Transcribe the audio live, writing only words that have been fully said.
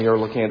We are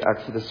looking at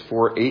Exodus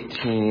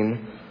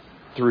 4:18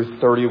 through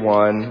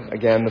 31.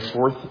 Again, the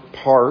fourth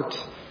part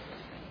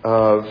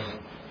of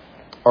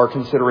our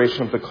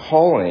consideration of the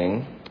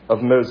calling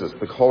of Moses,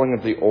 the calling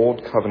of the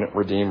Old Covenant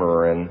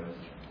Redeemer. And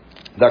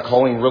that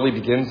calling really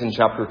begins in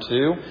chapter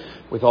 2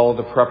 with all of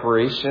the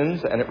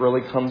preparations, and it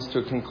really comes to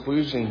a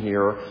conclusion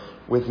here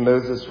with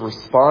Moses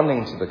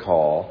responding to the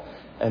call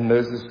and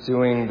Moses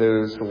doing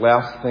those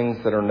last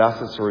things that are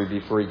necessary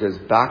before he goes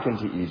back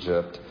into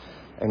Egypt,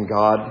 and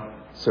God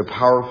so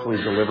powerfully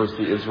delivers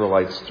the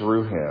Israelites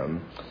through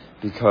him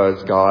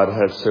because God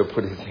has so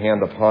put his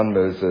hand upon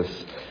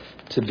Moses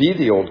to be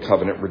the Old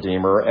Covenant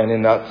Redeemer, and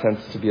in that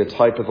sense to be a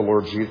type of the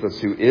Lord Jesus,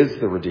 who is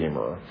the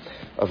Redeemer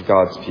of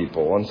God's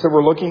people. And so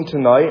we're looking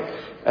tonight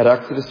at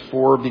Exodus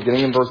 4,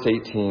 beginning in verse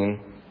 18,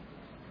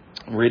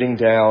 reading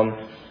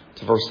down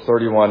to verse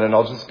 31. And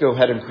I'll just go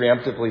ahead and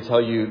preemptively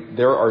tell you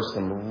there are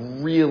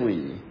some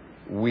really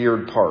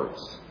weird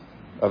parts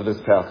of this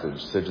passage,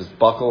 so just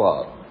buckle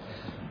up.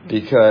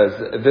 Because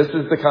this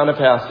is the kind of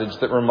passage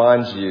that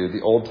reminds you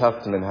the Old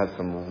Testament has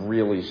some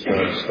really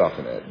strange stuff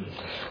in it.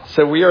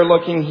 So we are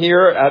looking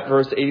here at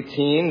verse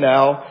 18.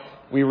 Now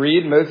we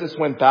read, Moses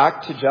went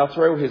back to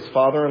Jethro, his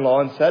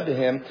father-in-law, and said to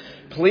him,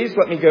 "Please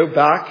let me go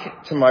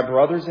back to my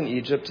brothers in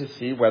Egypt to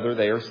see whether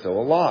they are still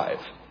alive."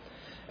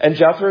 And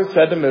Jethro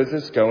said to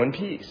Moses, "Go in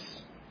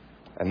peace."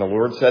 And the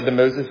Lord said to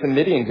Moses in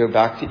Midian, "Go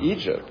back to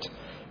Egypt,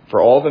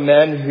 for all the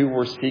men who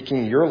were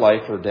seeking your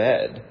life are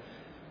dead."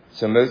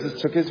 So Moses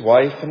took his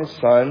wife and his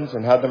sons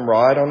and had them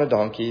ride on a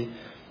donkey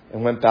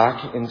and went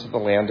back into the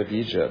land of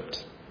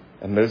Egypt.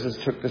 And Moses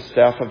took the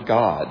staff of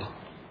God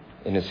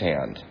in his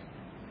hand.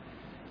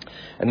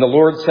 And the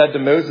Lord said to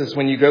Moses,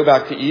 "When you go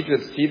back to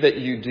Egypt, see that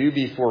you do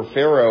before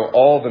Pharaoh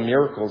all the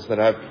miracles that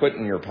I have put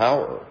in your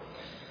power.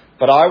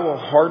 But I will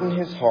harden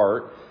his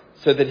heart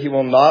so that he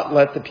will not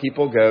let the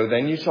people go.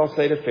 Then you shall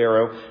say to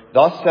Pharaoh,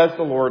 'Thus says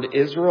the Lord,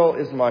 Israel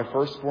is my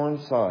firstborn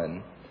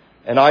son.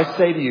 And I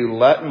say to you,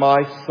 let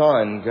my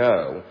son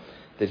go,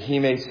 that he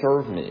may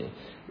serve me.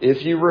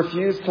 If you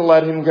refuse to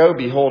let him go,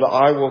 behold,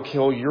 I will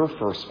kill your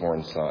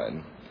firstborn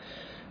son.'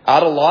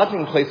 At a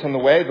lodging place on the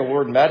way, the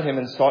Lord met him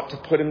and sought to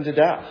put him to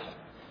death.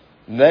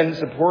 Then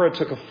Zipporah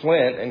took a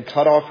flint and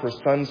cut off her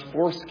son's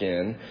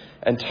foreskin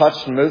and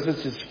touched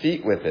Moses'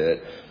 feet with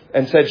it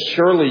and said,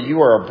 'Surely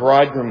you are a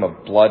bridegroom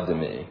of blood to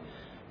me.'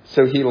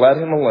 So he let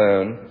him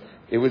alone.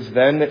 It was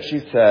then that she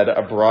said,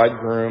 'A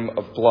bridegroom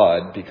of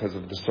blood,' because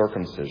of the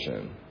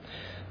circumcision.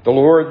 The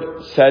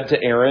Lord said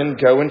to Aaron,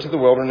 'Go into the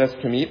wilderness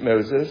to meet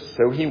Moses.'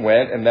 So he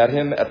went and met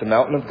him at the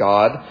mountain of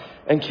God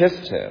and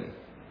kissed him.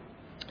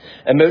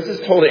 And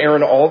Moses told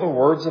Aaron all the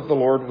words of the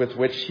Lord with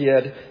which he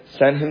had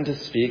sent him to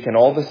speak and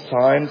all the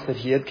signs that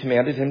he had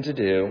commanded him to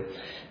do.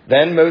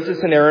 Then Moses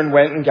and Aaron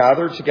went and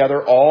gathered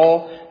together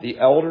all the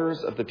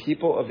elders of the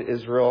people of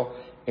Israel.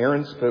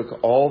 Aaron spoke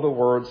all the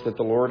words that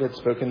the Lord had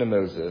spoken to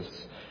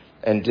Moses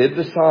and did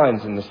the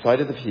signs in the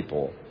sight of the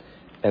people,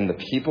 and the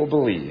people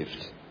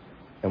believed.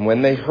 And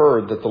when they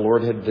heard that the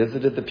Lord had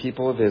visited the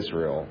people of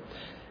Israel,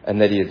 and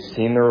that he had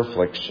seen their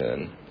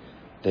affliction,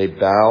 they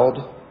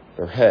bowed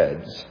their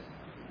heads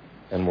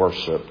and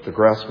worshipped. The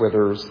grass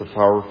withers, the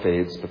flower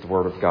fades, but the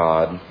word of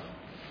God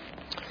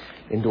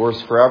endures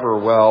forever.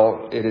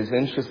 Well, it is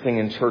interesting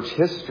in church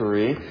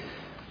history,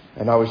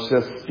 and I was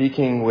just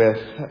speaking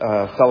with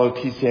a fellow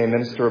PCA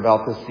minister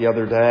about this the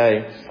other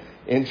day.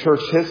 In church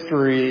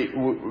history,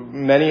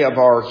 many of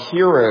our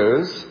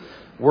heroes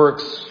were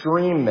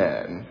extreme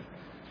men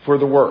for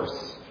the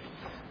worse.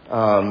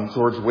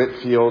 George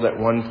Whitefield at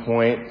one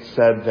point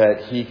said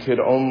that he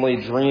could only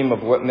dream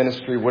of what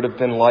ministry would have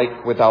been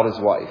like without his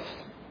wife.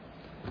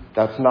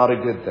 That's not a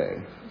good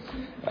thing.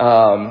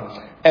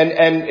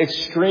 And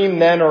extreme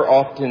men are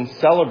often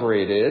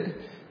celebrated.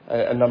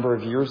 A number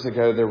of years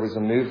ago, there was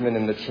a movement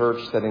in the church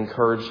that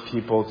encouraged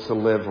people to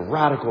live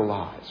radical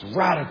lives,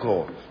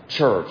 radical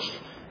church,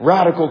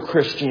 radical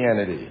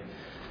Christianity.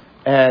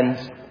 And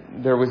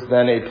there was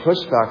then a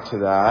pushback to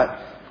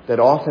that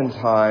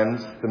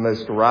oftentimes the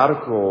most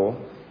radical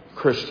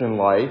Christian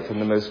life and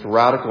the most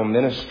radical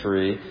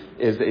ministry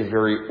is a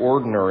very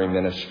ordinary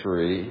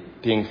ministry,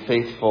 being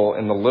faithful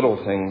in the little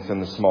things and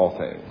the small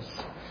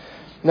things.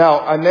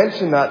 Now, I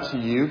mention that to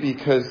you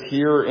because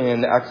here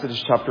in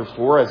Exodus chapter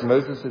 4, as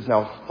Moses is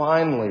now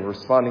finally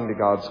responding to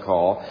God's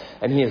call,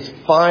 and he is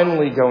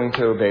finally going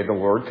to obey the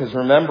Lord, because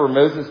remember,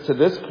 Moses to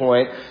this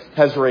point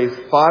has raised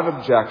 5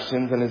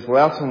 objections, and his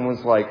last one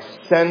was like,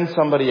 send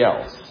somebody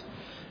else.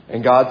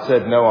 And God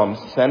said, no, I'm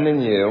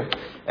sending you.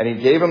 And he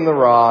gave him the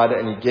rod,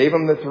 and he gave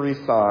him the 3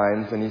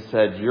 signs, and he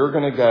said, you're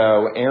going to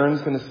go,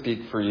 Aaron's going to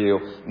speak for you,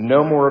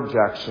 no more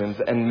objections.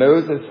 And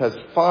Moses has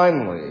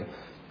finally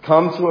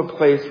come to a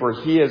place where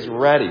he is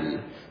ready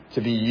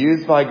to be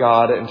used by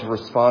God and to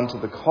respond to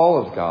the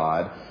call of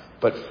God.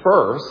 But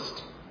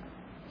first,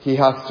 he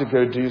has to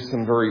go do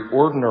some very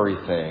ordinary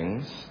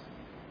things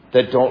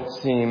that don't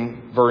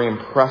seem very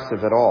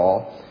impressive at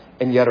all,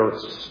 and yet are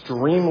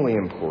extremely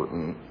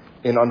important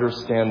in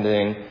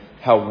understanding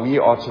how we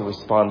ought to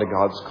respond to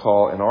God's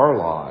call in our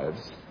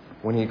lives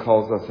when he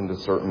calls us into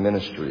certain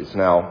ministries.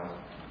 Now,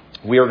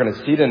 We are going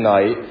to see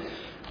tonight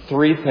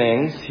three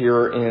things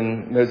here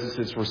in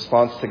Moses'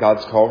 response to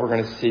God's call. We're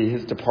going to see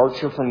his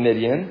departure from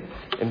Midian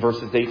in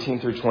verses 18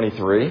 through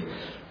 23.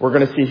 We're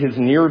going to see his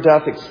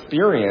near-death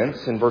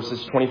experience in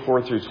verses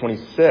 24 through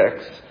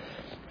 26.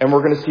 And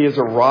we're going to see his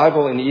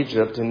arrival in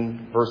Egypt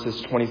in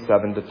verses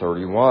 27 to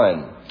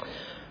 31.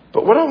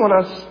 But what I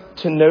want us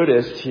to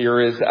notice here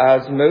is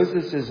as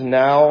Moses is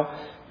now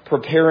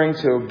preparing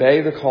to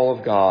obey the call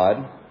of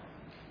God,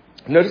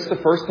 notice the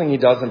first thing he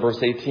does in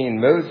verse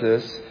 18.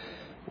 Moses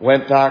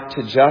went back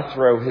to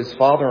Jethro, his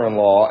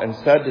father-in-law, and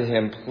said to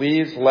him,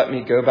 "Please let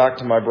me go back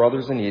to my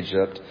brothers in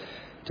Egypt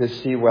to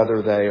see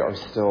whether they are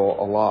still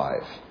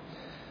alive."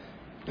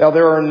 Now,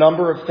 there are a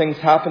number of things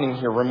happening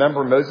here.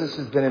 Remember, Moses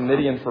has been in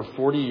Midian for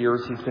 40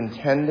 years. He's been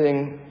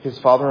tending his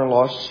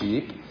father-in-law's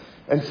sheep.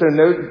 And so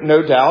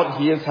no doubt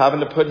he is having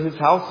to put his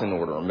house in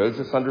order.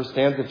 Moses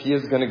understands if he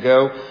is going to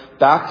go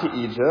back to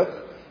Egypt,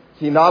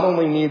 he not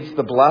only needs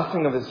the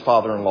blessing of his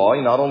father-in-law,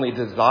 he not only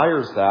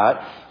desires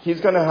that, he's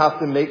going to have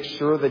to make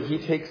sure that he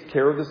takes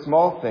care of the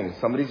small things.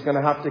 Somebody's going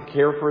to have to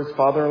care for his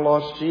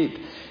father-in-law's sheep.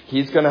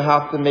 He's going to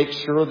have to make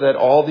sure that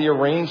all the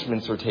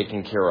arrangements are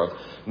taken care of.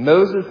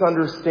 Moses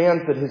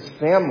understands that his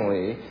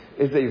family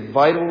is a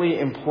vitally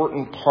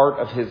important part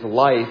of his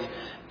life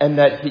and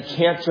that he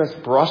can't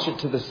just brush it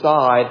to the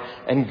side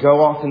and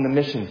go off in the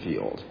mission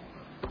field.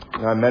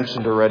 Now, I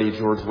mentioned already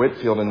George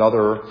Whitefield.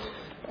 Another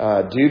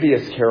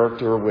dubious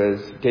character was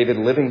David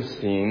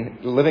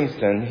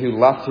Livingston, who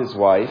left his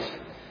wife,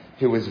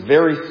 who was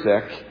very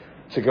sick,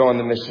 to go on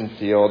the mission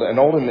field and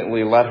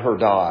ultimately let her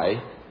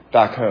die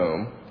back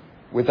home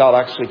without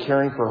actually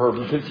caring for her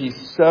because he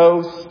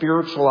so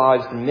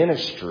spiritualized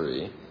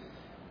ministry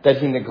that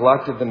he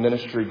neglected the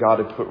ministry God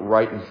had put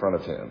right in front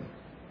of him.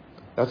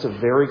 That's a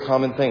very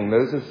common thing.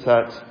 Moses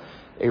sets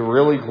a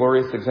really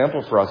glorious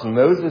example for us.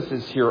 Moses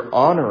is here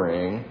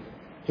honoring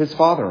his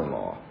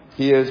father-in-law.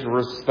 He is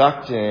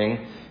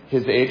respecting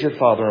his aged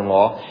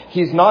father-in-law.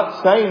 He's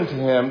not saying to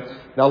him,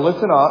 "Now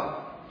listen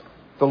up,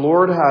 the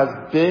Lord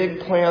has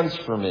big plans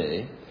for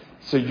me,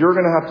 so you're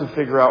going to have to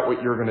figure out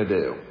what you're going to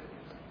do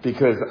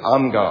because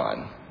I'm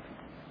gone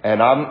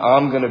and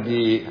I'm going to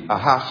be a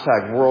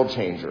hashtag world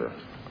changer."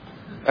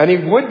 And he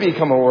would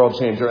become a world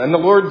changer, and the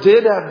Lord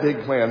did have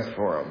big plans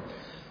for him,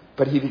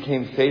 but he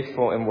became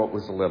faithful in what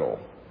was little.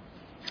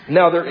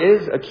 Now, there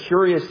is a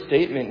curious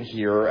statement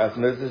here as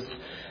Moses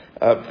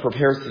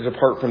prepares to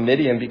depart from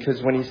Midian,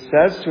 because when he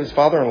says to his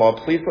father-in-law,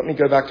 "Please let me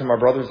go back to my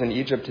brothers in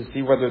Egypt to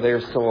see whether they are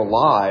still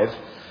alive,"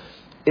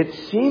 it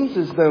seems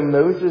as though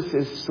Moses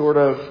is sort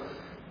of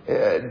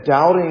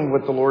doubting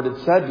what the Lord had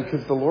said,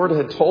 because the Lord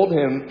had told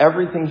him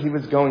everything he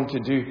was going to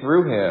do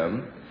through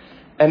him.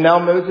 And now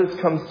Moses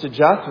comes to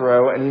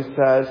Jethro and he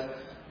says,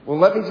 "Well,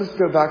 let me just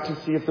go back to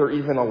see if they're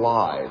even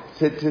alive,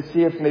 to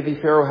see if maybe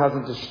Pharaoh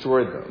hasn't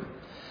destroyed them."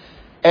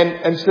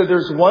 And so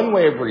there's one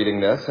way of reading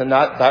this, and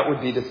that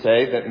would be to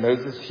say that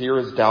Moses here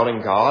is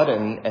doubting God,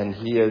 and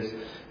he is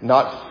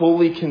not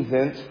fully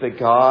convinced that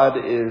God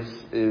is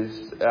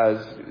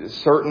as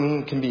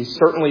certain, can be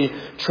certainly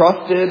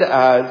trusted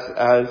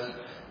as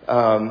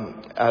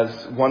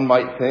one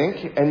might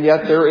think. And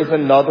yet there is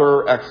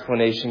another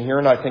explanation here,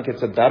 and I think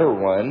it's a better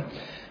one.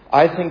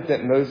 I think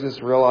that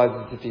Moses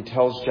realizes if he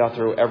tells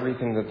Jethro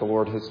everything that the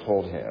Lord has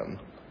told him,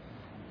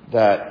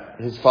 that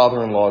his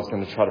father-in-law is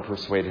going to try to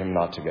persuade him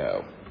not to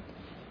go.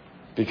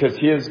 Because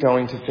he is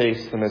going to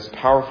face the most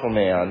powerful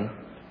man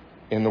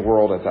in the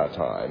world at that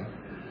time.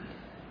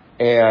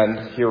 And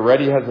he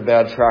already has a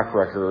bad track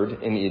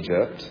record in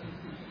Egypt.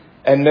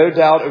 And no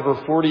doubt over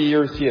 40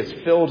 years he has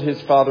filled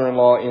his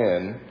father-in-law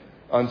in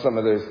on some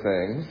of those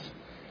things.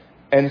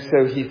 And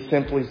so he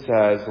simply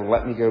says,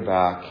 "Let me go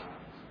back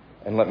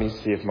and let me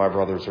see if my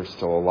brothers are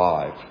still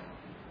alive."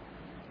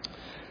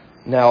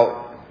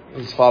 Now,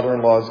 his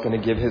father-in-law is going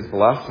to give his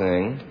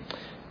blessing.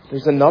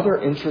 There's another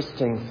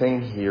interesting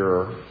thing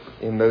here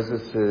in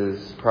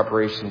Moses'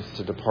 preparations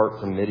to depart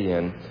from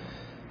Midian.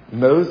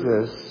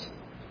 Moses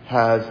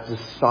has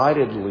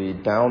decidedly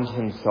bound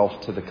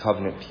himself to the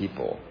covenant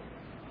people.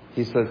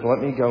 He says, "Let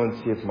me go and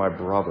see if my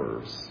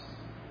brothers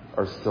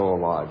are still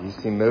alive." You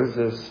see,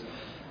 Moses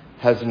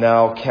has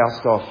now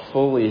cast off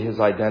fully his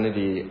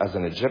identity as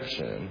an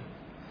Egyptian,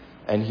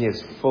 and he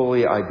is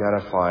fully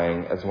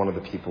identifying as one of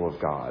the people of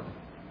God.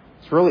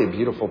 It's really a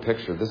beautiful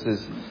picture. This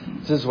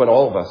is what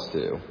all of us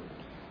do.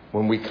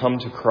 When we come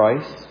to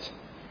Christ,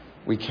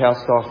 we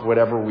cast off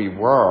whatever we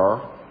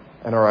were,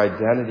 and our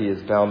identity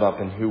is bound up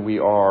in who we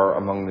are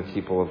among the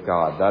people of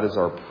God. That is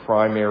our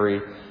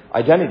primary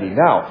identity.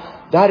 Now,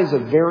 that is a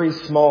very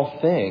small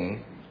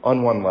thing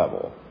on one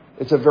level.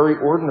 It's a very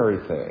ordinary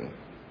thing.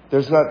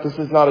 This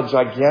is not a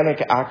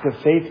gigantic act of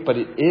faith, but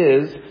it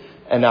is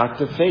an act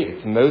of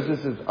faith.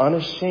 Moses is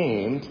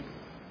unashamed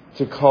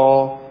to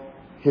call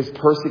his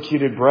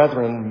persecuted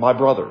brethren my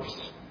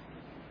brothers.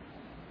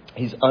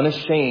 He's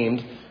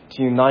unashamed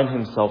to unite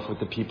himself with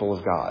the people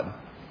of God.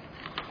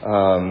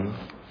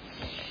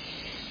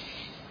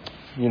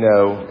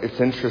 It's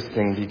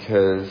interesting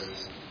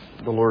because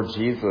the Lord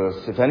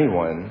Jesus, if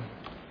anyone,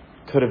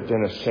 could have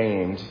been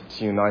ashamed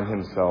to unite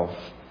himself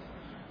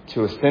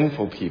to a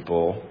sinful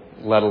people,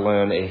 let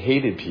alone a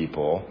hated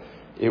people.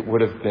 It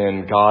would have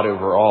been God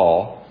over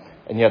all.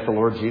 And yet the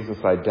Lord Jesus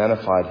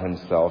identified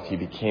himself. He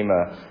became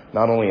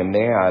not only a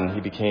man,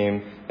 he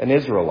became an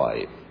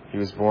Israelite. He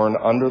was born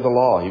under the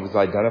law. He was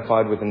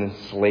identified with an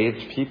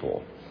enslaved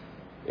people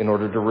in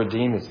order to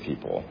redeem his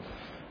people.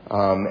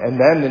 And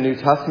then the New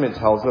Testament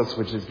tells us,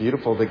 which is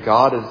beautiful, that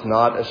God is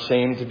not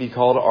ashamed to be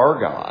called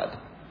our God.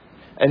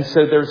 And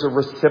so there's a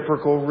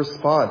reciprocal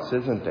response,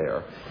 isn't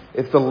there?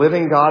 If the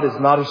living God is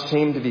not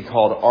ashamed to be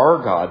called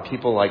our God,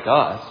 people like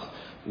us,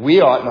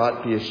 we ought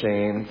not be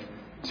ashamed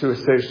to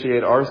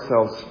associate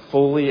ourselves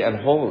fully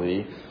and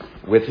wholly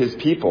with his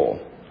people.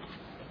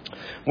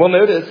 Well,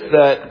 notice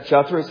that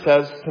Jethro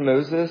says to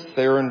Moses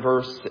there in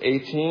verse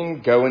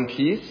 18, go in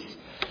peace.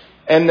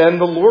 And then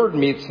the Lord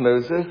meets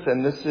Moses,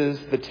 and this is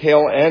the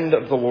tail end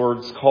of the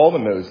Lord's call to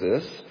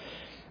Moses.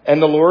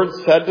 And the Lord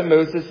said to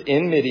Moses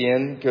in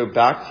Midian, go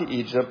back to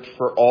Egypt,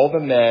 for all the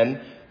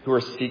men who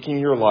are seeking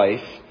your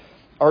life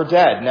are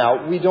dead.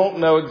 Now, we don't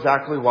know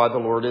exactly why the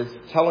Lord is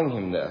telling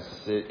him this.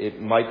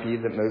 It might be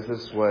that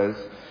Moses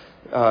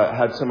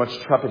had so much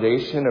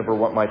trepidation over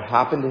what might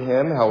happen to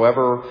him.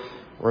 However,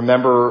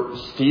 remember,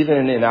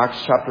 Stephen in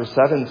Acts chapter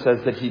 7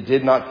 says that he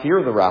did not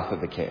fear the wrath of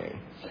the king.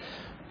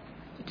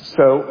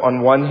 So,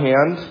 on one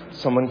hand,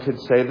 someone could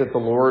say that the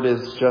Lord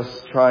is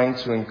just trying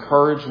to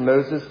encourage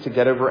Moses to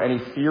get over any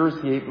fears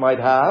he might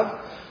have.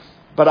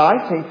 But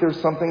I think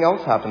there's something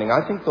else happening.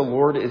 I think the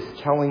Lord is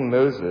telling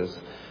Moses,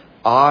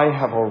 I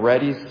have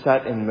already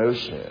set in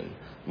motion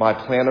my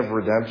plan of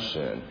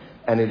redemption,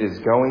 and it is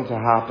going to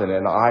happen,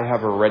 and I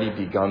have already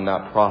begun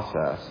that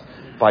process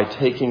by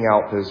taking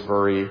out those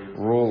very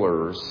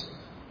rulers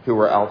who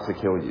were out to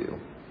kill you.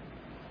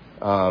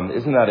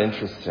 Isn't that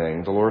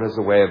interesting? The Lord has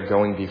a way of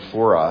going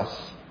before us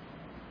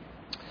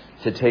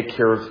to take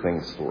care of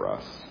things for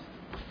us.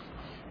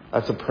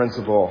 That's a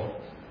principle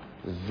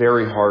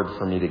very hard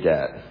for me to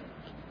get.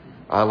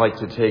 I like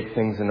to take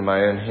things into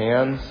my own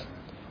hands.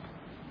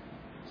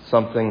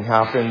 Something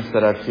happens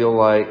that I feel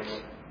like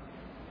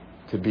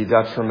could be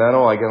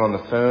detrimental. I get on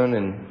the phone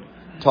and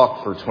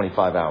talk for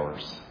 25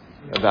 hours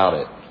about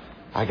it.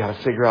 I got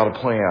to figure out a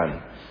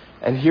plan.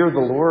 And here the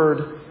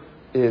Lord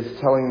is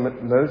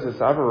telling Moses,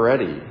 I've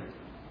already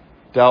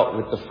dealt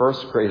with the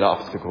first great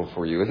obstacle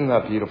for you. Isn't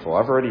that beautiful?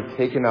 I've already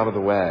taken out of the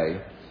way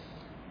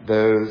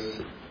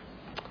those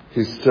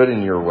who stood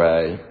in your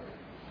way,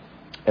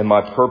 and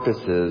my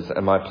purposes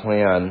and my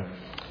plan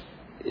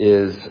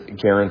is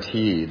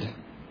guaranteed.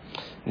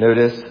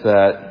 Notice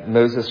that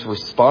Moses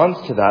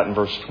responds to that in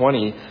verse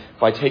 20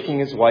 by taking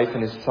his wife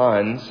and his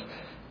sons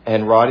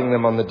and riding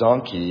them on the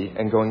donkey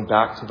and going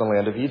back to the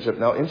land of Egypt.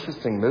 Now,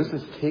 interesting,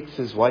 Moses takes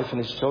his wife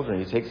and his children.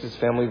 He takes his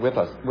family with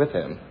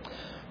him.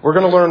 We're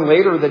going to learn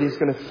later that he's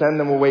going to send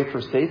them away for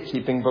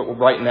safekeeping, but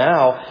right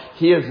now,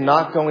 he is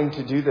not going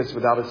to do this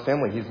without his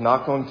family. He's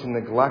not going to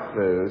neglect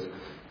those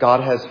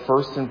God has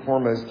first and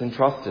foremost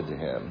entrusted to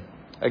him.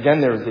 Again,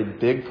 there is a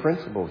big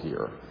principle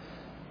here.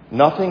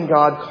 Nothing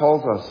God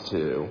calls us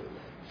to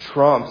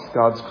trumps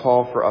God's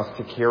call for us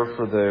to care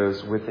for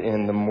those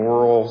within the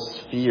moral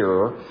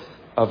sphere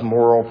of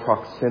moral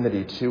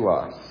proximity to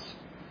us.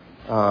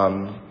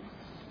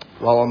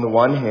 While on the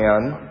one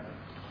hand,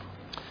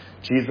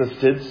 Jesus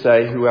did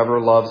say, whoever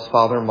loves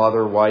father,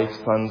 mother, wife,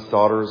 sons,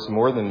 daughters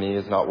more than me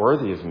is not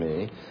worthy of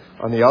me.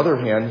 On the other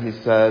hand, he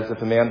says,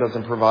 if a man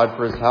doesn't provide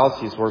for his house,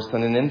 he's worse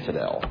than an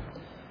infidel.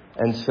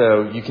 And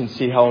so you can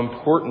see how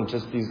important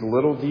just these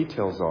little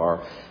details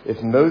are.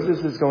 If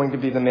Moses is going to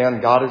be the man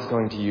God is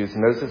going to use,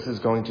 Moses is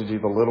going to do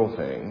the little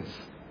things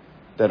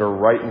that are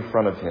right in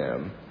front of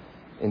him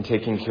in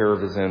taking care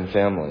of his own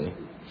family.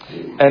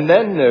 And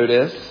then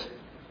notice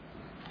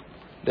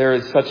there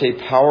is such a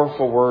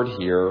powerful word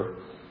here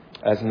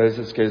as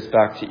Moses goes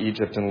back to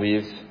Egypt and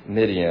leaves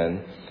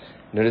Midian.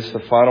 Notice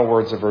the final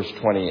words of verse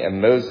 20.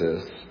 And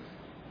Moses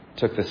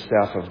took the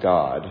staff of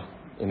God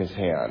in his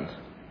hand.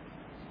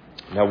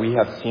 Now we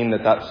have seen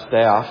that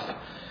staff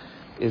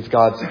is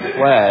God's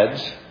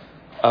pledge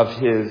of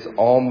his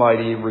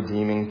almighty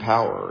redeeming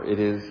power. It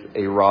is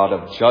a rod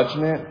of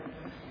judgment.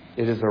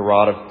 It is a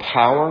rod of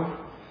power.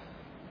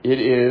 It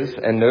is,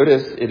 and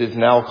notice it is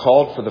now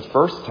called for the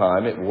first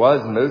time. It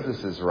was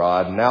Moses'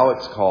 rod. Now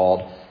it's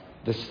called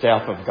the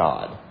staff of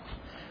God.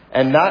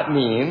 And that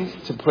means,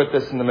 to put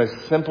this in the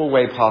most simple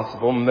way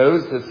possible,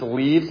 Moses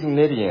leaves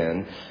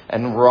Midian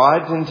and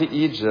rides into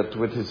Egypt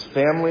with his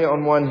family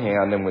on one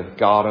hand and with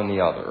God on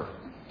the other.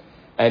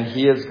 And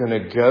he is going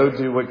to go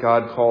do what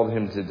God called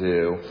him to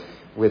do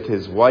with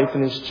his wife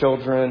and his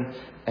children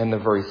and the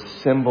very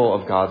symbol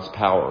of God's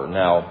power.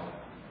 Now,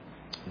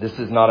 this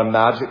is not a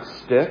magic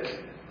stick.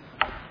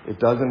 It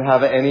doesn't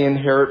have any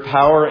inherent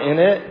power in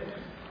it.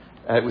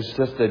 It was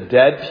just a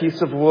dead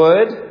piece of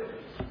wood.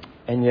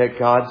 And yet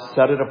God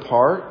set it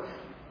apart,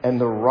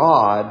 and the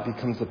rod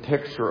becomes a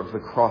picture of the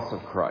cross of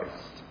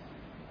Christ.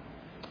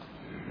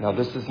 Now,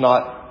 this is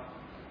not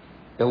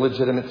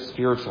illegitimate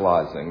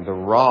spiritualizing. The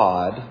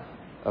rod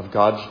of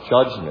God's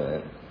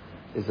judgment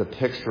is a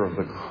picture of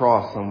the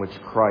cross on which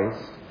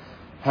Christ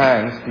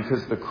hangs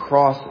because the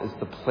cross is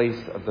the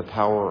place of the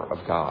power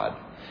of God.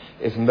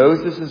 If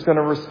Moses is going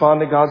to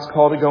respond to God's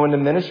call to go into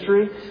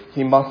ministry,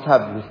 he must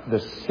have the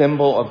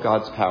symbol of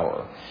God's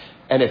power.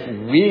 And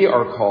if we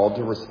are called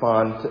to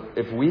respond,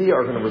 if we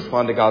are going to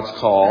respond to God's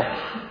call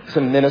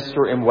to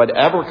minister in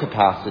whatever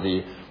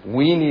capacity,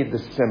 we need the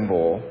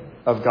symbol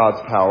of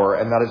God's power,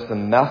 and that is the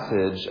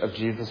message of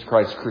Jesus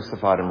Christ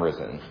crucified and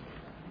risen.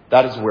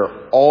 That is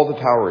where all the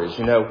power is.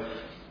 You know,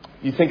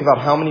 you think about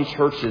how many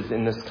churches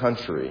in this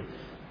country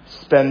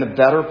spend the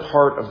better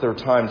part of their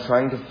time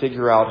trying to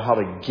figure out how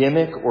to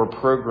gimmick or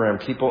program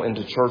people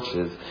into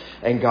churches.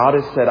 And God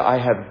has said, I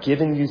have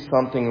given you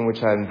something in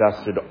which I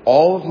invested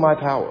all of my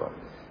power.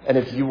 And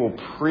if you will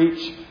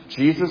preach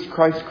Jesus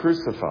Christ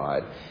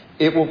crucified,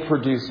 it will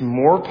produce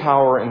more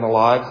power in the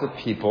lives of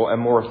people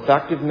and more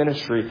effective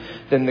ministry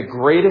than the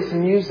greatest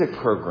music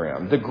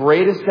program, the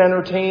greatest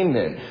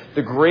entertainment,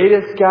 the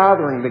greatest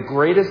gathering, the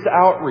greatest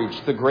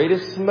outreach, the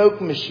greatest smoke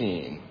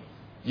machine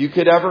you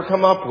could ever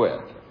come up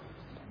with.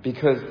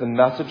 Because the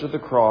message of the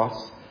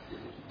cross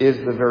is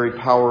the very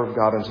power of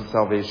God unto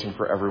salvation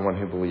for everyone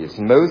who believes.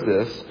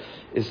 Moses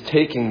is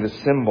taking the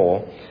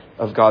symbol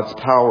of God's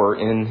power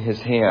in his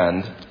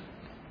hand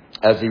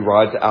as he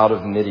rides out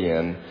of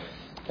Midian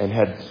and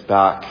heads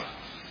back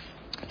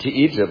to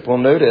Egypt. We'll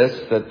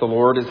notice that the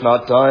Lord is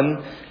not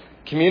done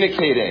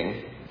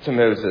communicating to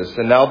Moses.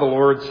 And now the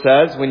Lord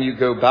says, when you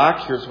go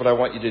back, here's what I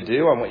want you to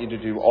do. I want you to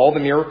do all the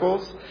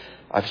miracles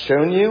I've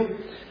shown you.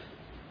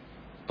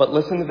 But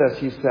listen to this.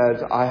 He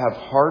says, I have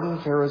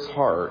hardened Pharaoh's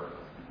heart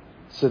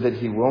so that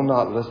he will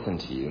not listen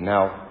to you.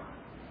 Now,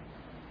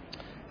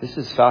 this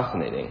is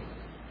fascinating.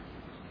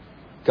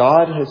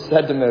 God has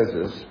said to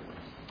Moses,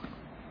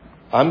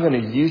 I'm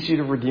going to use you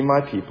to redeem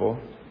my people.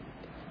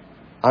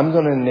 I'm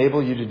going to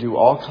enable you to do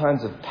all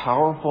kinds of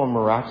powerful and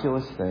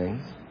miraculous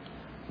things.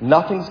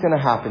 Nothing's going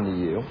to happen to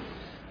you.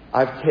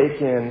 I've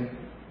taken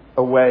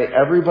away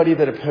everybody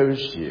that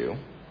opposed you.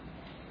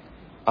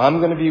 I'm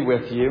going to be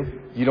with you.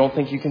 You don't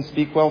think you can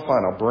speak well?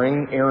 Fine, I'll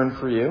bring Aaron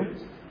for you.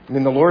 I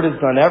mean, the Lord has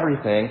done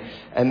everything.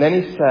 And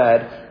then he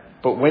said,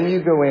 but when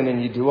you go in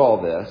and you do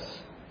all this,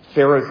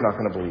 Pharaoh's not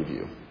going to believe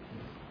you.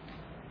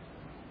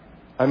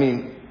 I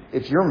mean,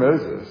 if you're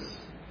Moses,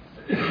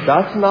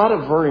 that's not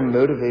a very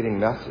motivating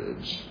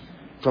message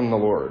from the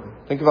Lord.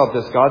 Think about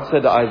this. God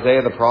said to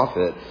Isaiah the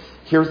prophet,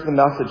 here's the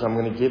message I'm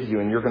going to give you,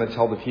 and you're going to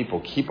tell the people.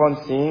 Keep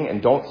on seeing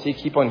and don't see.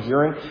 Keep on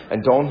hearing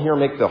and don't hear.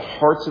 Make the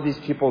hearts of these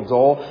people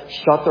dull.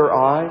 Shut their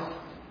eyes.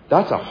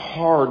 That's a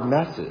hard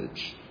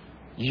message.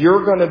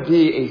 You're going to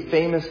be a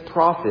famous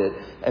prophet,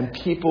 and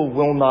people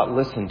will not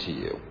listen to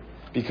you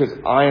because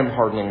I am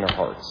hardening their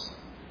hearts.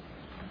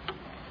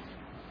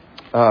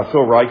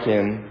 Phil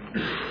Ryken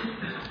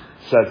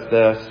says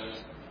this.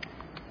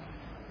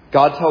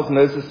 God tells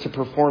Moses to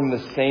perform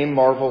the same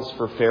marvels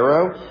for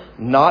Pharaoh,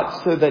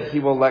 not so that he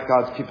will let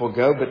God's people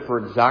go, but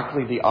for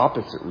exactly the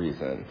opposite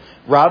reason.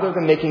 Rather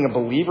than making a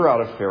believer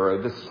out of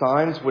Pharaoh, the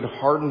signs would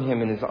harden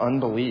him in his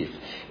unbelief.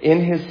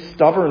 In his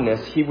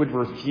stubbornness, he would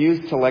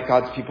refuse to let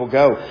God's people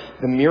go.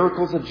 The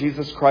miracles of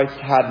Jesus Christ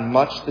had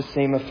much the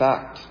same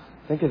effect.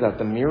 Think of that.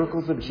 The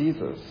miracles of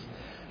Jesus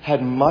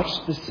had much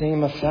the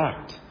same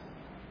effect.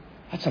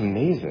 That's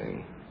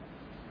amazing.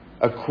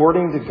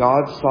 According to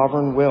God's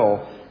sovereign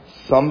will,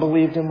 some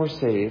believed and were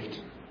saved,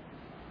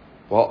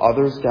 while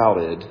others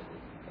doubted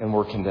and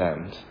were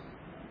condemned.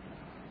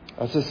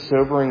 That's a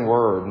sobering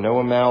word. No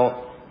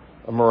amount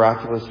of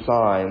miraculous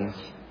signs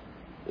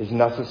is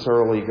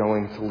necessarily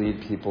going to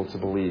lead people to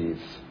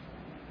believe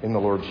in the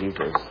Lord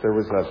Jesus. There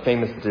was a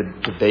famous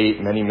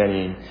debate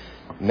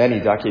many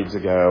decades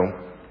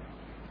ago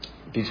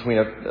between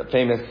a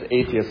famous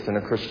atheist and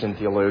a Christian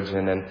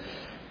theologian. And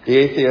the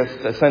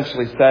atheist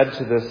essentially said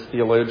to this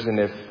theologian,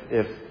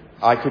 if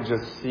I could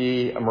just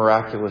see a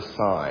miraculous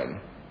sign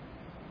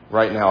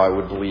right now, I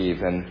would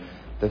believe. And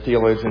the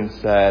theologian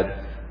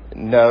said,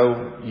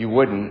 no, you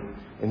wouldn't.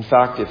 In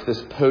fact, if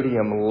this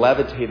podium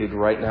levitated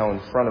right now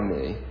in front of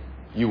me,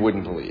 you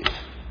wouldn't believe.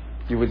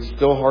 You would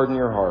still harden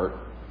your heart.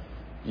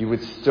 You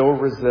would still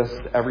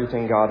resist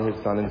everything God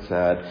has done and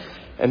said.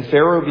 And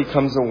Pharaoh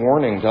becomes a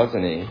warning,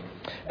 doesn't he?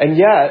 And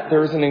yet,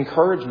 there's an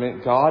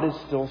encouragement. God is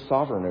still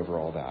sovereign over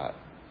all that.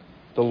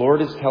 The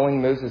Lord is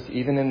telling Moses,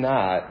 even in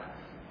that,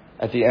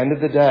 at the end of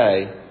the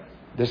day,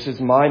 this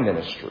is my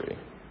ministry.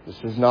 This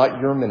is not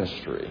your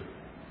ministry.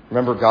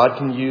 Remember, God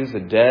can use a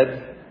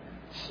dead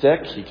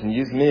stick. He can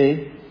use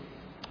me.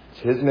 It's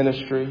his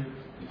ministry.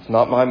 It's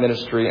not my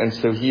ministry. And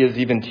so he is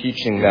even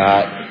teaching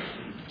that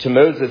to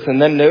Moses.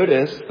 And then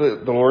notice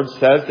the Lord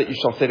says that you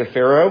shall say to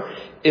Pharaoh,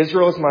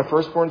 Israel is my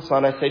firstborn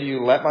son. I say to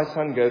you, let my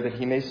son go that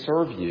he may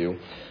serve you.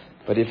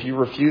 But if you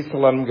refuse to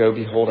let him go,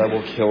 behold, I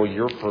will kill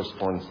your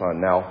firstborn son.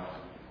 Now,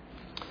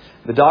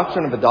 the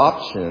doctrine of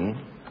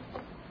adoption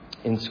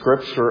in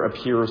Scripture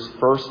appears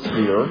first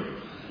here,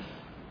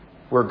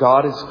 where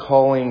God is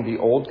calling the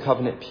Old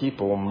Covenant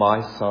people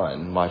my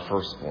son, my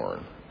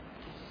firstborn.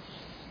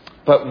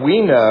 But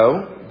we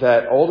know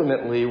that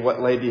ultimately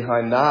what lay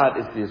behind that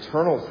is the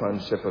eternal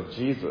sonship of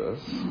Jesus.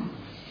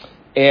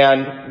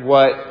 And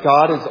what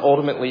God is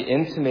ultimately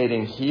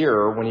intimating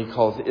here when he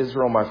calls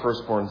Israel my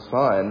firstborn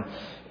son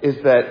is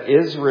that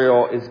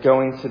Israel is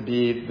going to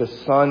be the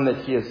son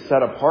that he has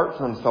set apart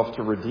for himself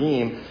to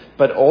redeem.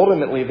 But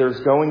ultimately there's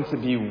going to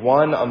be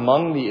one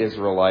among the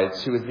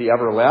Israelites who is the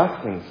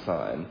everlasting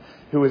son,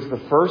 who is the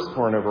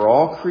firstborn over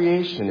all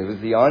creation, who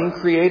is the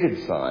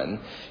uncreated son,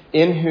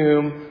 in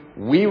whom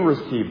we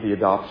receive the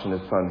adoption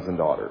as sons and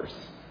daughters.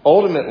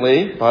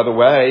 Ultimately, by the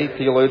way,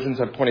 theologians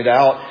have pointed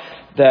out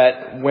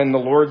that when the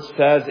Lord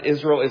says,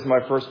 Israel is my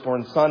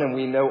firstborn son, and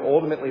we know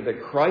ultimately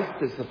that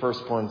Christ is the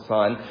firstborn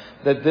son,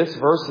 that this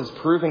verse is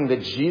proving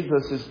that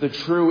Jesus is the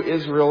true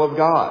Israel of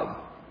God.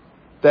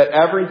 That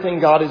everything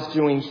God is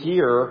doing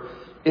here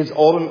is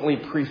ultimately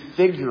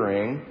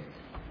prefiguring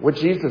what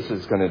Jesus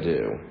is going to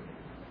do.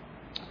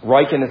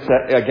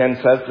 Ryken again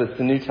says that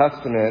the New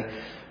Testament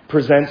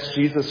presents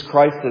Jesus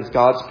Christ as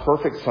God's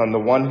perfect son, the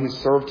one who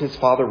served his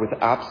Father with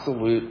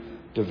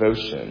absolute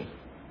devotion.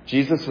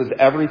 Jesus was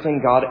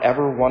everything God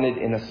ever wanted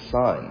in a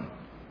son,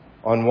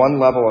 on one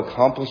level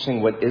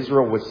accomplishing what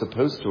Israel was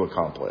supposed to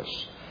accomplish.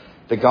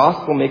 The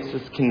gospel makes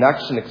this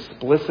connection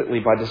explicitly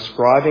by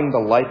describing the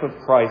life of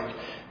Christ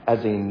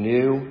as a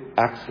new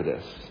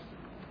exodus.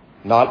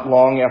 Not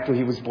long after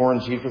he was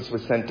born, Jesus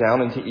was sent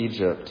down into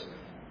Egypt,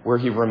 where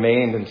he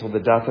remained until the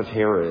death of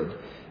Herod.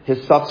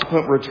 His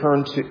subsequent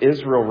return to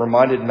Israel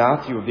reminded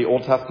Matthew of the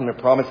Old Testament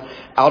promise,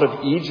 out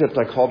of Egypt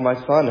I called my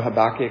son,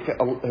 Habakkuk,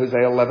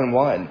 Hosea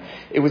 11:1.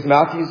 It was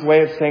Matthew's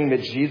way of saying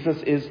that Jesus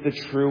is the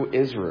true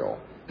Israel,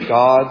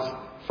 God's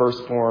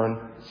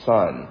firstborn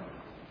son.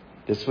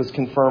 This was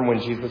confirmed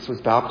when Jesus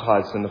was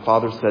baptized and the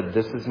Father said,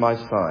 "This is my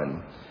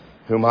son,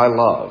 whom I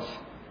love."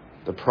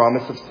 The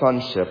promise of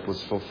sonship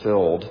was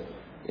fulfilled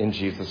in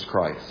Jesus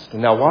Christ.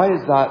 Now, why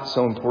is that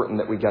so important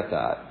that we get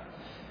that?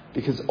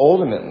 Because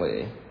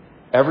ultimately,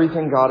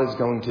 everything God is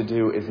going to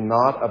do is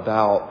not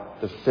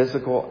about the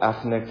physical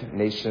ethnic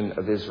nation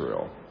of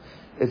Israel.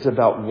 It's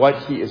about what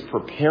he is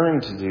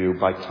preparing to do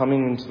by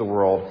coming into the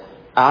world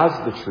as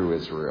the true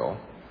Israel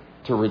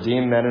to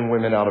redeem men and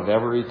women out of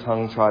every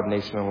tongue, tribe,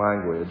 nation, and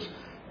language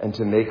and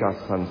to make us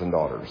sons and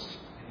daughters.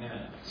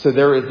 Amen. So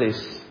there is a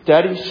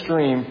steady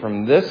stream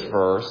from this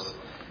verse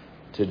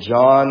to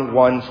John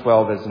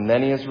 1:12. As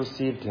many as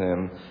received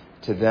him,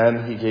 to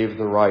them he gave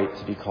the right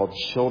to be called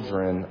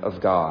children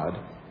of God,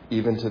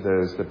 even to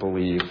those that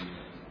believe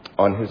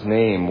on his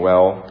name.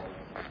 Well,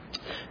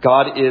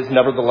 God is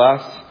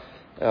nevertheless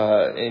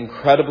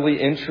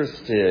incredibly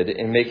interested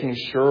in making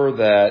sure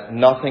that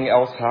nothing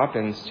else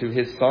happens to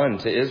his son,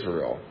 to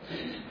Israel.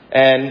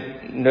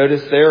 And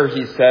notice there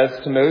he says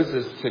to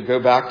Moses to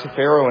go back to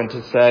Pharaoh and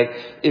to say,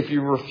 if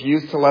you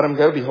refuse to let him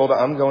go, behold,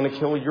 I'm going to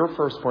kill your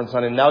firstborn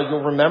son. And now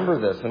you'll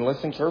remember this and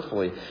listen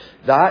carefully.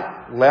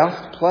 That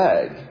last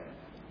plague,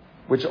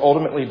 which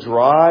ultimately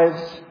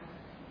drives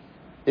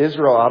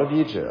Israel out of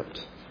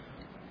Egypt,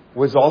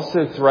 was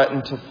also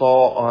threatened to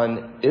fall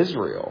on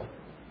Israel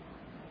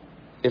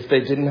if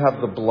they didn't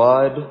have the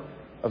blood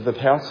of the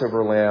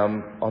Passover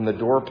lamb on the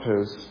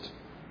doorpost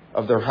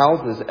of their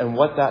houses. And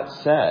what that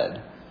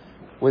said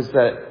was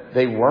that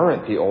they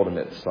weren't the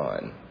ultimate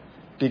son,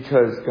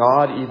 because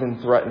God even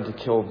threatened to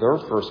kill their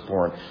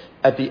firstborn.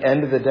 At the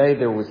end of the day,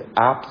 there was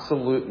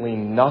absolutely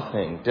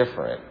nothing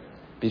different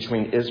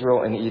between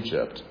Israel and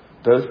Egypt.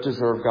 Both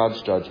deserved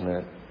God's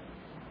judgment.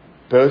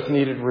 Both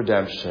needed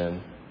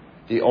redemption.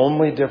 The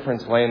only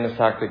difference lay in the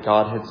fact that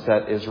God had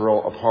set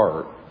Israel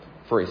apart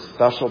for a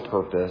special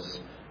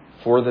purpose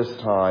for this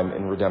time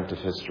in redemptive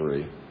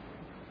history.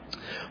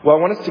 Well, I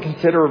want us to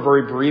consider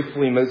very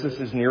briefly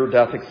Moses'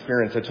 near-death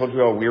experience. I told you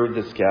how weird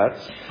this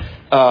gets.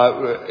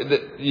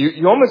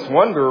 You almost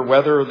wonder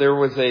whether there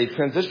was a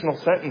transitional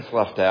sentence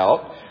left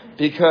out,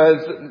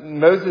 because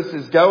Moses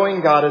is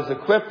going, God has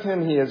equipped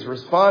him, he is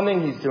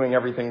responding, he's doing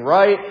everything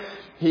right.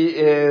 He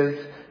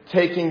is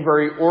taking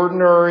very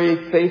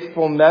ordinary,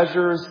 faithful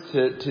measures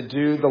to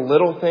do the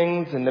little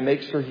things and to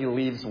make sure he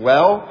leaves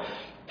well.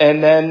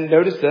 And then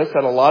notice this,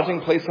 at a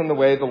lodging place on the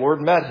way, the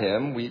Lord met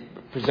him,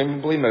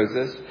 presumably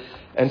Moses,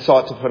 and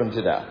sought to put him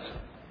to death.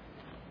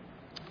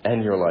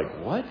 And you're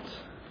like, what?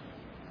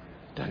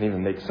 Doesn't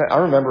even make sense. I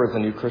remember as a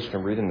new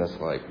Christian reading this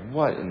like,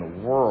 what in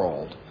the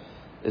world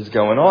is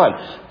going on?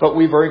 But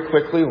we very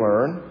quickly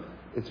learn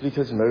it's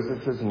because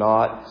Moses has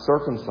not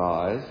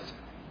circumcised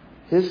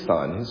his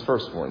son, his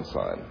firstborn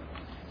son.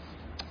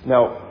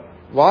 Now,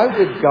 why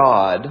would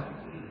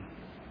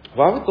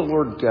the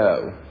Lord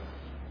go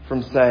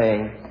from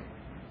saying,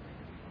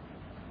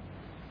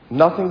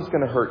 nothing's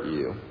going to hurt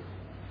you,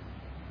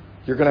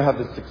 you're going to have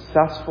this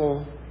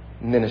successful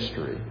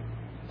ministry,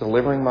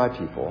 delivering my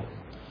people,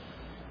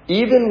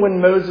 even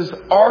when Moses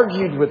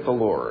argued with the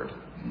Lord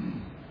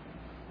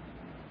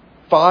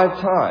 5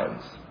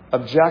 times,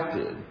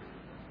 objected,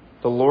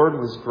 the Lord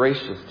was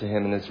gracious to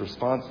him in his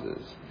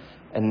responses.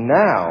 And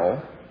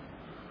now,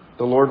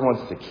 the Lord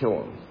wants to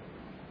kill him.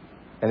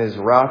 And his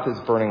wrath is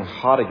burning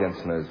hot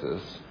against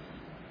Moses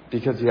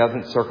because he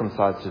hasn't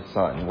circumcised his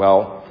son.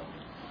 Well,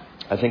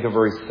 I think a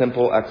very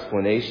simple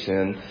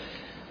explanation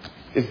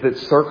is that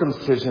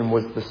circumcision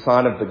was the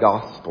sign of the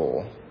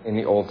gospel in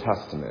the Old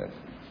Testament.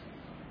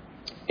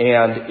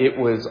 And it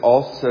was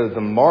also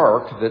the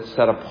mark that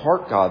set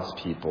apart God's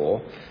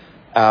people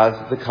as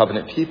the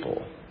covenant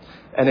people.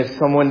 And if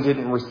someone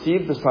didn't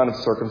receive the sign of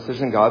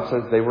circumcision, God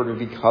says they were to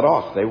be cut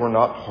off. They were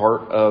not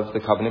part of the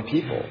covenant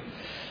people.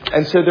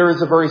 And so there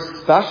is a very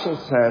special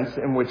sense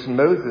in which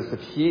Moses,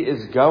 if he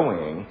is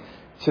going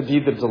to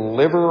be the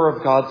deliverer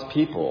of God's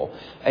people,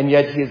 and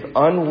yet he is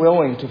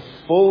unwilling to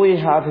fully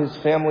have his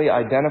family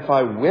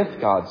identify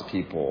with God's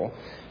people,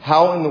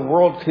 how in the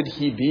world could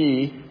he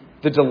be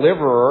the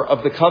deliverer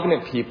of the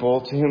covenant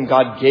people to whom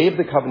God gave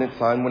the covenant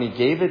sign when he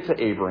gave it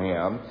to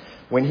Abraham,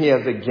 when he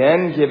has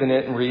again given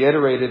it and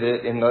reiterated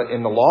it in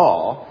the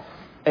law,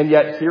 and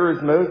yet here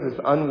is Moses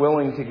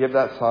unwilling to give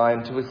that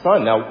sign to his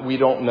son. Now, we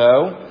don't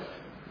know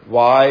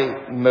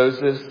why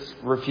Moses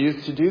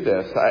refused to do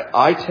this.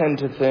 I tend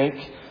to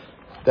think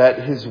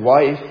that his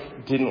wife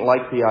didn't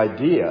like the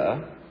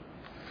idea,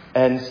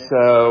 and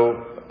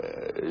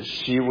so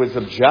she was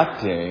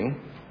objecting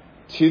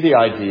to the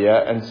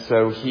idea, and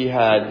so he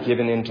had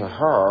given in to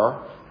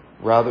her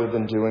rather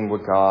than doing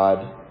what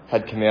God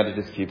had commanded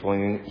his people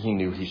and he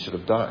knew he should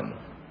have done.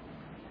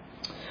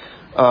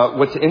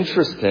 What's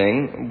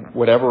interesting,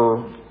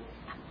 whatever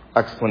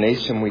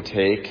explanation we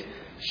take,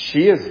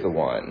 she is the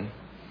one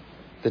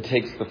that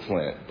takes the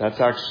flint. That's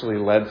actually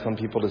led some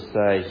people to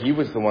say he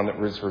was the one that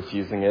was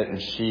refusing it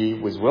and she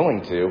was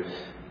willing to.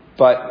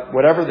 But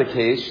whatever the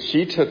case,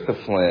 she took the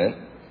flint.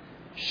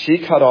 She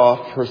cut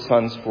off her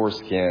son's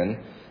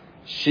foreskin.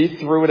 She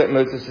threw it at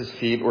Moses'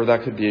 feet, or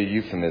that could be a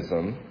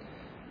euphemism.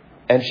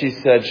 And she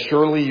said,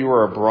 "Surely you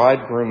are a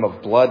bridegroom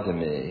of blood to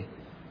me."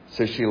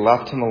 So she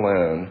left him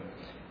alone.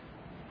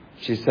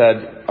 She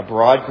said, a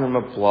bridegroom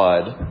of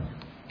blood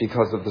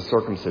because of the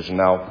circumcision.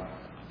 Now,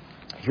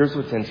 here's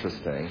what's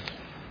interesting.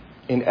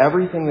 In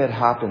everything that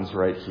happens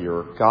right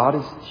here, God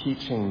is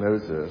teaching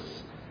Moses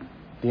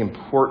the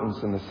importance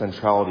and the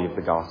centrality of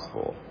the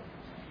gospel.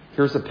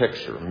 Here's a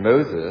picture.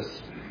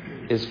 Moses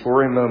is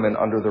for a moment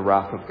under the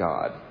wrath of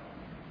God.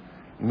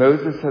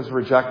 Moses has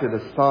rejected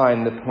a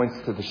sign that points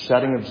to the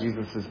shedding of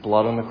Jesus'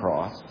 blood on the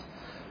cross.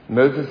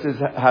 Moses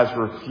has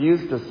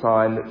refused a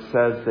sign that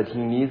says that he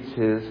needs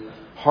his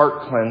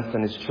heart cleansed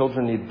and his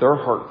children need their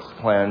hearts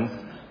cleansed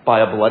by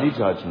a bloody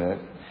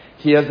judgment.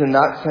 He has in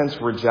that sense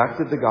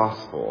rejected the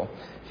gospel.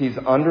 He's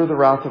under the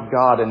wrath of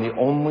God, and the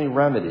only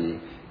remedy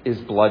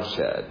is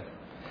bloodshed.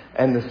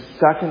 And the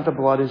second the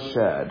blood is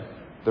shed,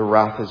 the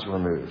wrath is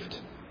removed.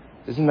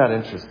 Isn't that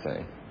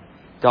interesting?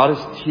 God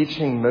is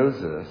teaching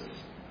Moses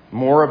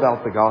more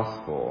about the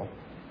gospel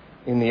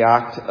in the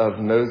act of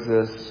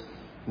Moses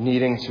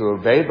needing to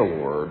obey the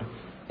Lord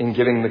in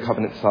giving the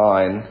covenant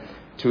sign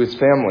to his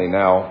family.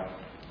 Now,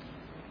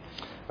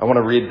 I want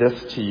to read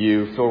this to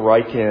you. Phil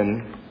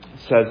Ryken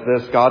says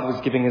this: God was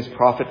giving his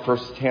prophet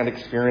first-hand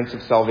experience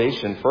of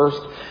salvation.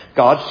 First,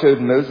 God showed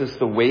Moses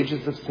the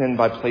wages of sin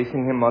by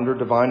placing him under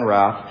divine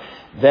wrath.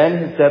 Then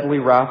his deadly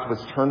wrath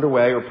was turned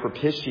away or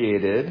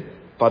propitiated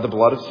by the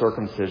blood of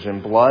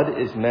circumcision. Blood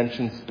is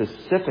mentioned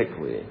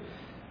specifically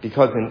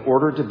because in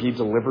order to be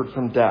delivered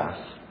from death,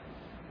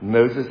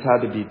 Moses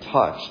had to be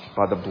touched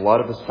by the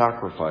blood of a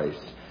sacrifice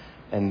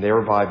and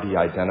thereby be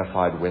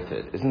identified with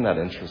it. Isn't that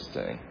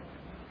interesting?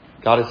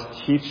 God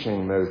is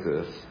teaching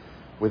Moses,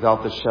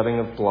 without the shedding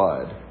of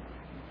blood,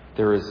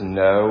 there is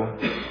no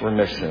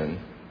remission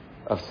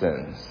of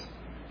sins.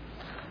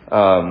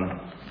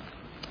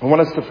 I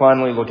want us to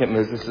finally look at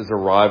Moses'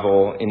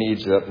 arrival in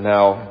Egypt.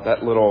 Now,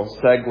 that little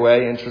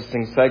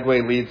interesting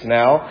segue leads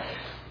now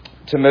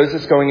to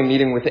Moses going and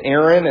meeting with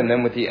Aaron and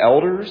then with the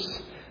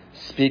elders,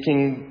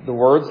 speaking the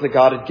words that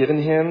God had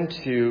given him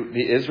to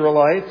the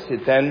Israelites.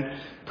 It then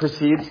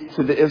proceeds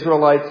to the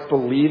Israelites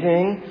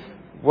believing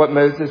what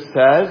Moses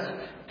says,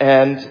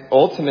 and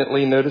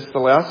ultimately, notice the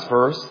last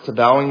verse, to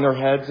bowing their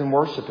heads and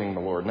worshiping the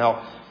Lord.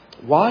 Now,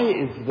 why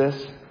is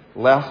this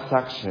last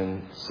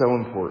section so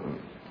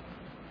important?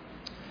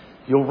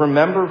 You'll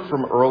remember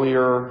from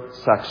earlier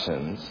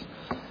sections,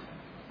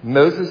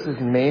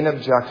 Moses' main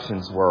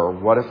objections were,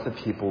 what if the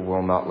people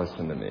will not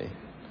listen to me?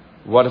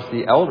 What if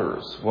the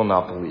elders will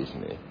not believe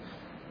me?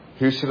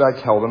 Who should I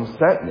tell them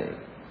sent me?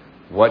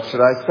 What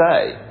should I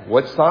say?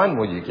 What sign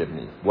will you give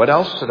me? What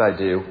else should I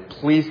do?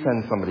 Please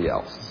send somebody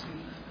else.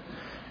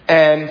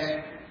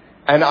 And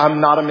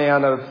I'm not a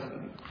man of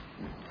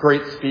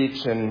great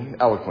speech and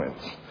eloquence.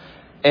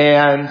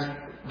 And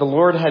the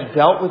Lord had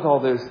dealt with all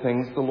those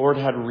things. The Lord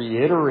had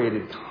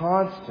reiterated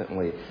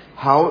constantly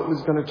how it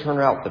was going to turn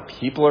out. The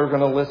people are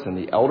going to listen.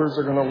 The elders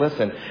are going to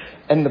listen.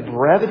 And the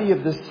brevity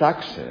of this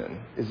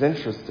section is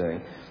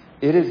interesting.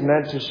 It is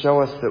meant to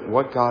show us that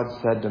what God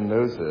said to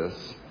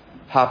Moses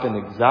happened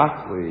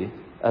exactly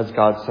as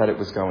God said it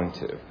was going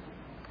to.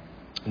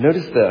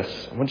 Notice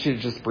this. I want you to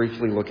just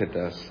briefly look at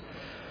this.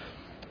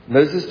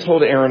 Moses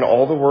told Aaron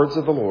all the words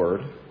of the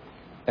Lord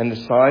and the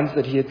signs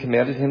that he had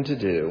commanded him to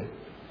do.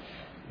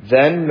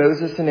 Then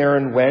Moses and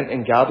Aaron went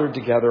and gathered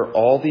together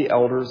all the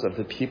elders of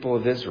the people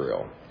of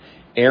Israel.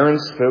 Aaron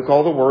spoke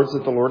all the words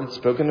that the Lord had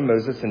spoken to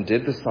Moses and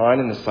did the sign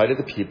in the sight of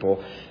the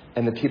people,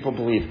 and the people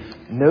believed.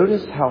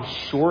 Notice how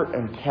short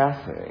and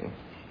passing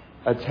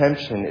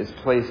attention is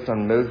placed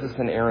on Moses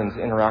and Aaron's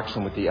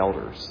interaction with the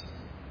elders.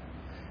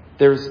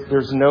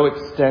 There's no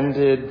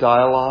extended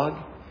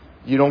dialogue.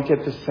 You don't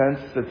get the sense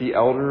that the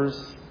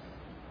elders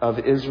of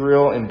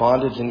Israel in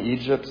bondage in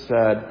Egypt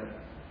said,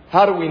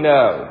 "How do we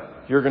know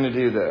you're going to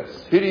do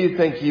this? Who do you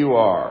think you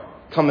are,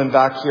 coming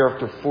back here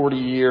after 40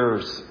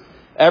 years?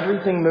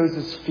 Everything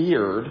Moses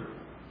feared,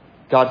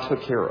 God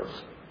took care of."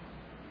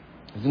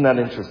 Isn't that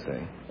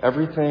interesting?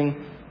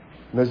 Everything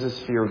Moses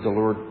feared, the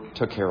Lord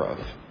took care of.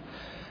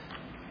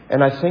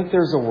 And I think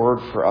there's a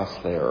word for us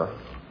there.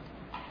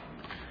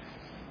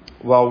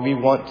 While we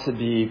want to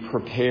be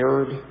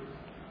prepared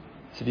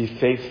to be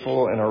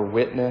faithful in our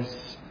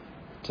witness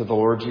to the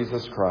Lord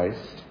Jesus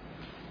Christ,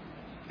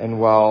 and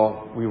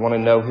while we want to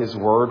know his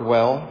word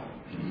well,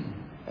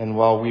 and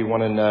while we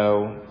want to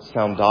know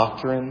sound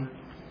doctrine,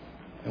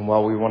 and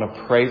while we want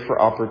to pray for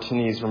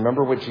opportunities,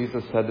 remember what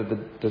Jesus said to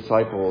the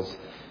disciples.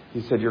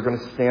 He said, you're going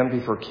to stand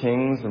before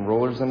kings and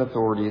rulers and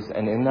authorities,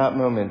 and in that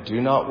moment,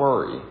 do not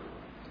worry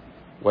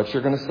what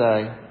you're going to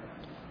say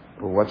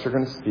or what you're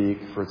going to speak,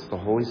 for it's the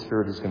Holy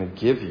Spirit who's going to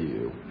give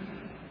you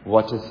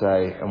what to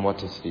say and what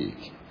to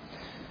speak.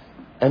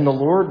 And the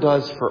Lord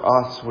does for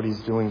us what he's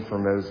doing for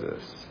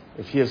Moses.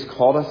 If he has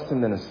called us to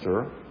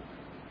minister,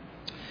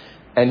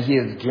 and he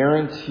has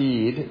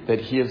guaranteed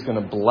that he is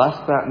going to bless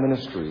that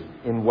ministry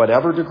in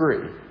whatever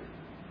degree,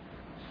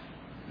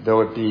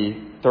 though it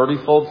be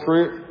 30-fold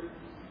fruit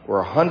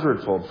or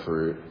 100-fold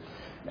fruit,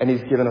 and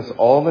he's given us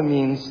all the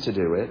means to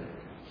do it,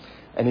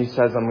 and he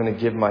says, I'm going to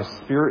give my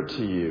Spirit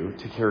to you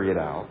to carry it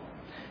out,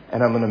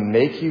 and I'm going to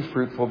make you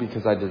fruitful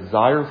because I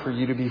desire for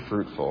you to be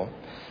fruitful.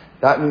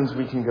 That means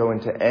we can go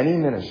into any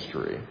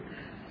ministry,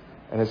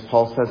 and as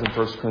Paul says in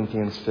 1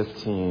 Corinthians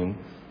 15,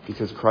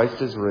 because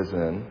Christ is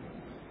risen,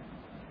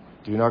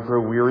 do not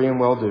grow weary in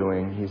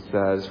well-doing. He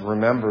says,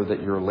 remember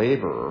that your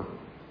labor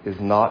is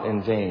not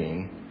in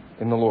vain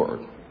in the Lord.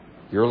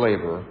 Your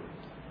labor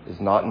is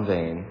not in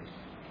vain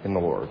in the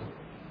Lord.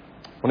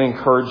 I want to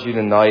encourage you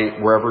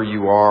tonight, wherever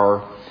you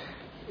are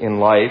in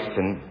life,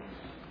 and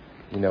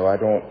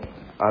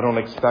I don't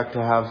expect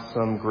to have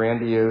some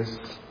grandiose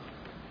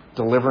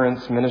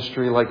deliverance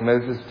ministry like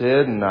Moses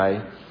did, and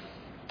I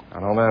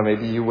don't know,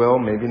 maybe you will,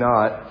 maybe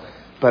not,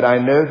 but I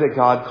know that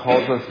God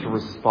calls us to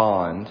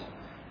respond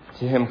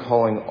to him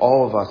calling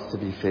all of us to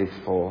be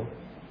faithful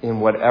in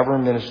whatever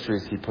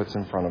ministries he puts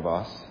in front of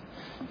us,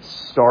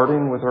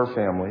 starting with our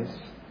families,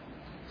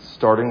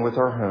 starting with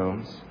our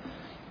homes,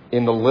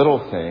 in the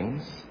little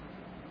things,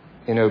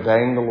 in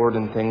obeying the Lord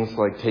in things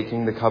like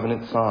taking the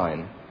covenant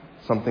sign,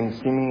 something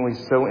seemingly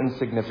so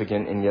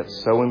insignificant and yet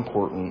so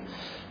important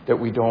that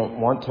we don't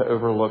want to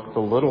overlook the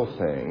little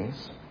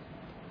things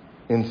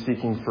in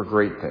seeking for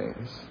great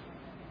things.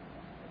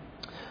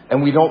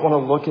 And we don't want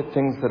to look at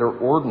things that are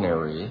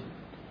ordinary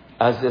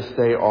as if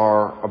they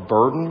are a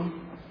burden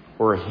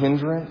or a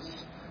hindrance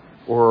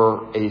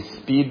or a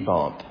speed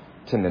bump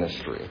to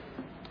ministry.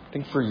 I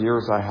think for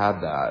years I had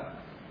that.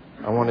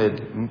 I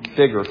wanted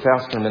bigger,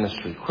 faster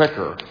ministry,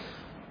 quicker.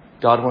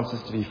 God wants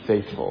us to be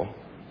faithful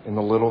in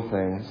the little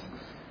things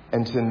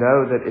and to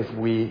know that if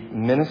we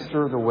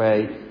minister the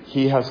way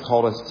he has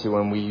called us to,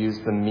 and we use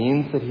the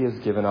means that he has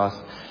given us,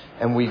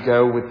 and we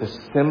go with the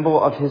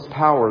symbol of his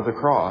power, the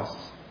cross,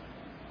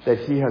 that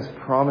he has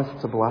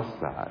promised to bless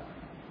that.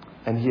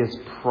 And he has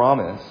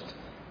promised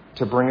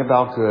to bring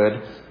about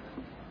good,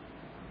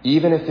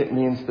 even if it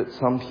means that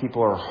some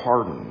people are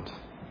hardened,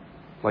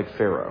 like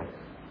Pharaoh,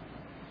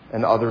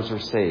 and others are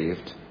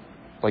saved,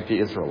 like the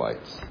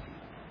Israelites.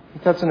 I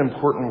think that's an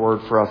important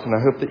word for us, and I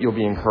hope that you'll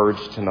be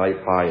encouraged tonight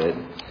by it.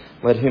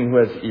 Let him who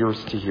has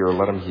ears to hear,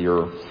 let him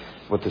hear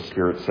what the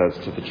Spirit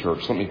says to the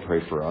church. Let me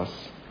pray for us.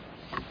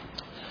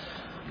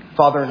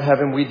 Father in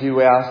heaven, we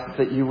do ask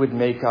that you would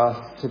make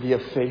us to be a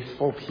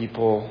faithful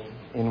people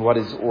in what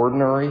is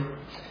ordinary,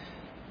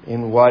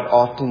 in what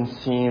often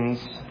seems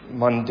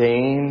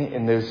mundane,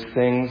 in those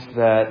things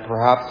that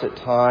perhaps at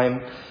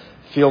times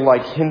feel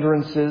like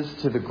hindrances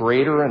to the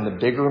greater and the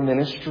bigger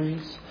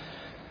ministries.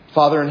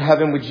 Father in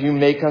heaven, would you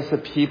make us a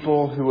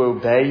people who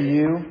obey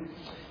you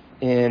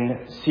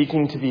in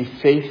seeking to be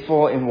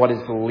faithful in what is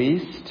the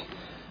least,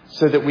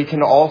 so that we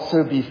can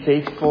also be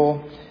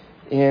faithful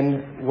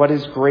in what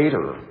is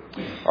greater.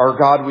 Our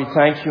God, we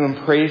thank you and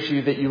praise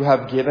you that you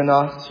have given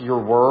us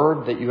your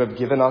word, that you have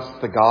given us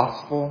the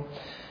gospel,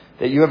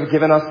 that you have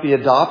given us the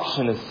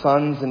adoption as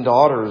sons and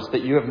daughters,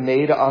 that you have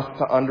made us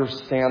to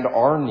understand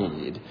our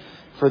need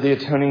for the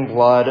atoning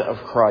blood of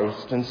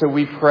Christ. And so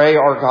we pray,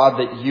 our God,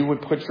 that you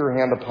would put your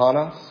hand upon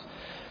us,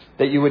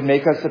 that you would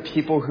make us a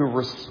people who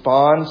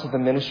respond to the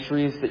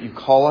ministries that you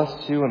call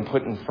us to and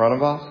put in front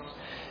of us,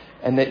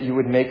 and that you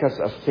would make us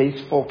a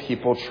faithful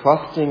people,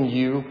 trusting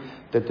you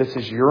that this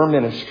is your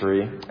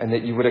ministry and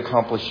that you would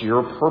accomplish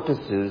your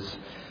purposes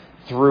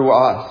through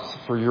us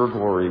for your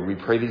glory. We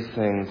pray these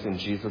things in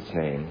Jesus'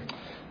 name.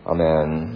 Amen.